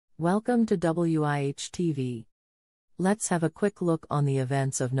Welcome to WIH TV. Let's have a quick look on the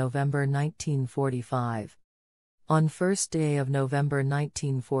events of November 1945. On first day of November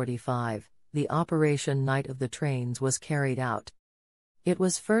 1945, the Operation Night of the Trains was carried out. It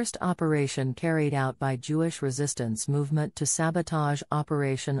was first operation carried out by Jewish resistance movement to sabotage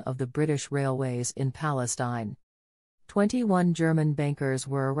operation of the British railways in Palestine. 21 German bankers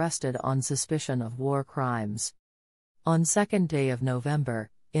were arrested on suspicion of war crimes. On second day of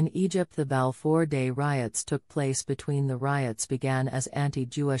November, in Egypt, the Balfour Day riots took place. The riots began as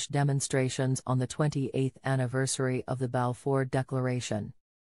anti-Jewish demonstrations on the 28th anniversary of the Balfour Declaration.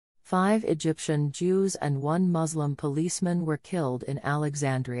 5 Egyptian Jews and 1 Muslim policeman were killed in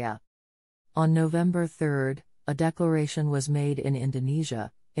Alexandria. On November 3, a declaration was made in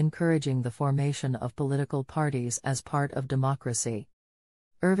Indonesia, encouraging the formation of political parties as part of democracy.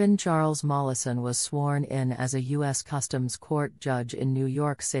 Irvin Charles Mollison was sworn in as a U.S. Customs Court judge in New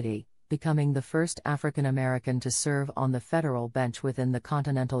York City, becoming the first African American to serve on the federal bench within the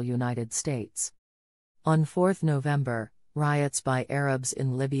continental United States. On 4 November, riots by Arabs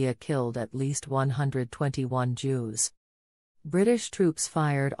in Libya killed at least 121 Jews. British troops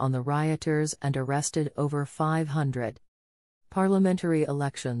fired on the rioters and arrested over 500. Parliamentary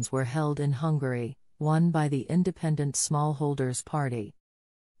elections were held in Hungary, won by the Independent Smallholders Party.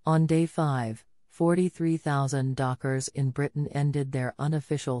 On day 5, 43,000 dockers in Britain ended their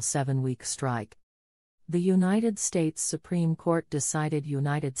unofficial 7-week strike. The United States Supreme Court decided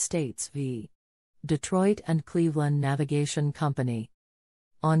United States v. Detroit and Cleveland Navigation Company.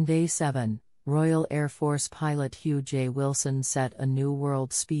 On day 7, Royal Air Force pilot Hugh J. Wilson set a new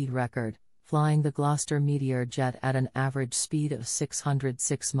world speed record, flying the Gloucester Meteor jet at an average speed of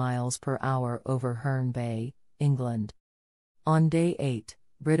 606 miles per hour over Herne Bay, England. On day 8,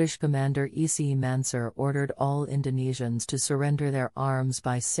 British Commander E.C. Mansur ordered all Indonesians to surrender their arms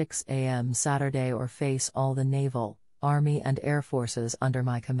by 6 a.m. Saturday or face all the naval, army and air forces under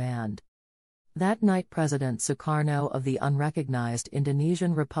my command. That night President Sukarno of the unrecognized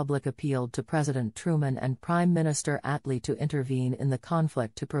Indonesian Republic appealed to President Truman and Prime Minister Attlee to intervene in the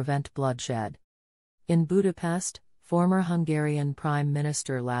conflict to prevent bloodshed. In Budapest, former Hungarian Prime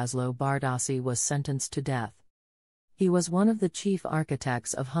Minister Laszlo Bardossy was sentenced to death. He was one of the chief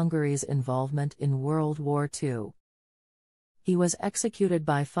architects of Hungary's involvement in World War II. He was executed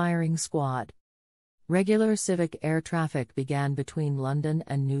by firing squad. Regular civic air traffic began between London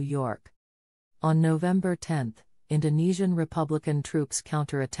and New York. On November 10, Indonesian Republican troops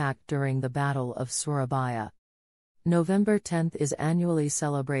counterattacked during the Battle of Surabaya. November 10 is annually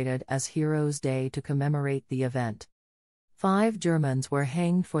celebrated as Heroes' Day to commemorate the event. 5 Germans were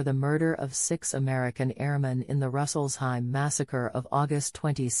hanged for the murder of 6 American airmen in the Russelsheim massacre of August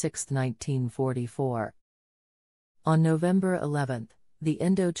 26, 1944. On November 11, the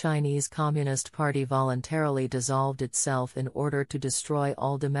Indo-Chinese Communist Party voluntarily dissolved itself in order to destroy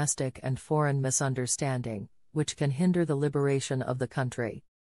all domestic and foreign misunderstanding, which can hinder the liberation of the country.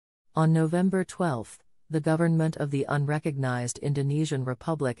 On November 12, the government of the unrecognized Indonesian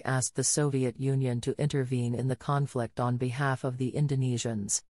Republic asked the Soviet Union to intervene in the conflict on behalf of the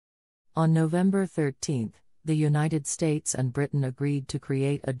Indonesians. On November 13, the United States and Britain agreed to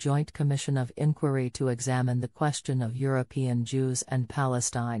create a joint commission of inquiry to examine the question of European Jews and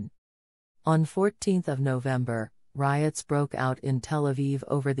Palestine. On 14 November, riots broke out in Tel Aviv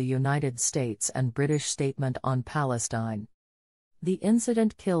over the United States and British statement on Palestine. The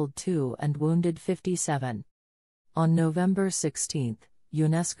incident killed 2 and wounded 57. On November 16,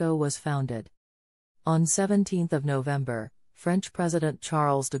 UNESCO was founded. On 17 November, French President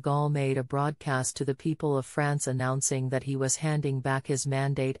Charles de Gaulle made a broadcast to the people of France announcing that he was handing back his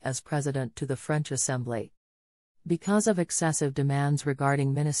mandate as president to the French Assembly. Because of excessive demands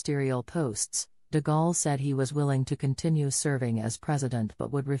regarding ministerial posts, de Gaulle said he was willing to continue serving as president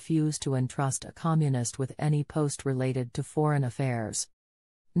but would refuse to entrust a communist with any post related to foreign affairs.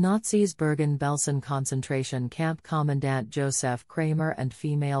 Nazis Bergen-Belsen concentration camp commandant Joseph Kramer and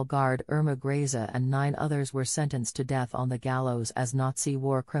female guard Irma Greze and 9 others were sentenced to death on the gallows as Nazi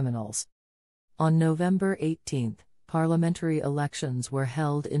war criminals. On November 18, parliamentary elections were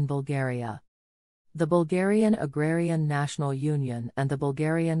held in Bulgaria. The Bulgarian Agrarian National Union and the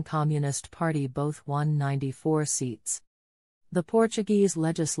Bulgarian Communist Party both won 94 seats. The Portuguese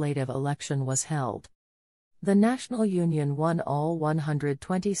legislative election was held. The National Union won all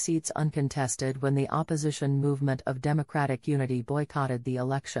 120 seats uncontested when the opposition movement of Democratic Unity boycotted the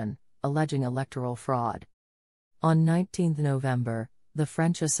election, alleging electoral fraud. On 19 November, the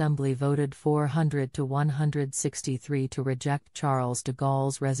French Assembly voted 400 to 163 to reject Charles de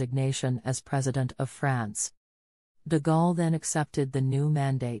Gaulle's resignation as President of France. De Gaulle then accepted the new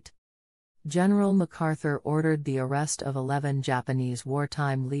mandate. General MacArthur ordered the arrest of 11 Japanese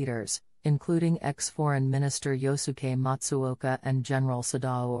wartime leaders, including ex-Foreign Minister Yosuke Matsuoka and General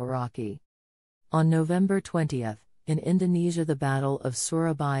Sadao Araki. On November 20, in Indonesia, the Battle of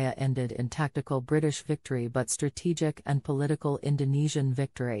Surabaya ended in tactical British victory but strategic and political Indonesian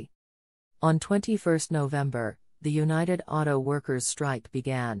victory. On 21 November, the United Auto Workers' strike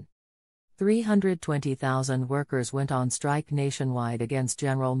began. 320,000 workers went on strike nationwide against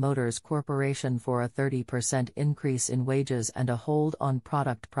General Motors Corporation for a 30% increase in wages and a hold on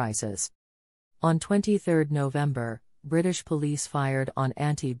product prices. On 23 November, British police fired on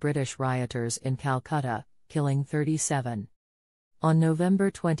anti-British rioters in Calcutta, killing 37. On November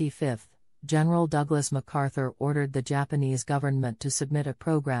 25, General Douglas MacArthur ordered the Japanese government to submit a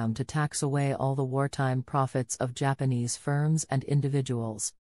program to tax away all the wartime profits of Japanese firms and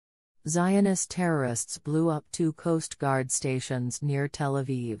individuals. Zionist terrorists blew up 2 Coast Guard stations near Tel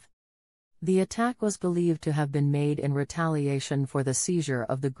Aviv. The attack was believed to have been made in retaliation for the seizure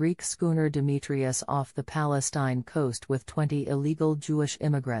of the Greek schooner Demetrius off the Palestine coast with 20 illegal Jewish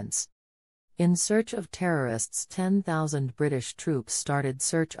immigrants. In search of terrorists, 10,000 British troops started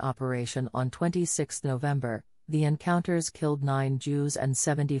search operation on 26 November. The encounters killed 9 Jews and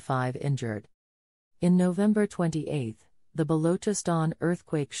 75 injured. In November 28, the Balochistan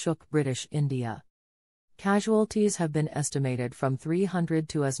earthquake shook British India. Casualties have been estimated from 300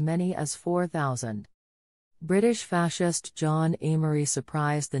 to as many as 4,000. British fascist John Amory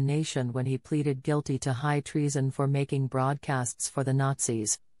surprised the nation when he pleaded guilty to high treason for making broadcasts for the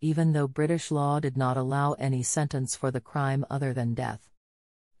Nazis, even though British law did not allow any sentence for the crime other than death.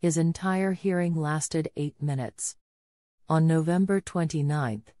 His entire hearing lasted 8 minutes. On November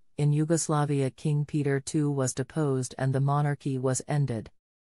 29, in Yugoslavia, King Peter II was deposed and the monarchy was ended.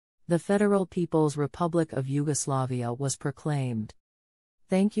 The Federal People's Republic of Yugoslavia was proclaimed.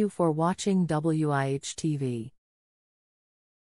 Thank you for watching WIH TV.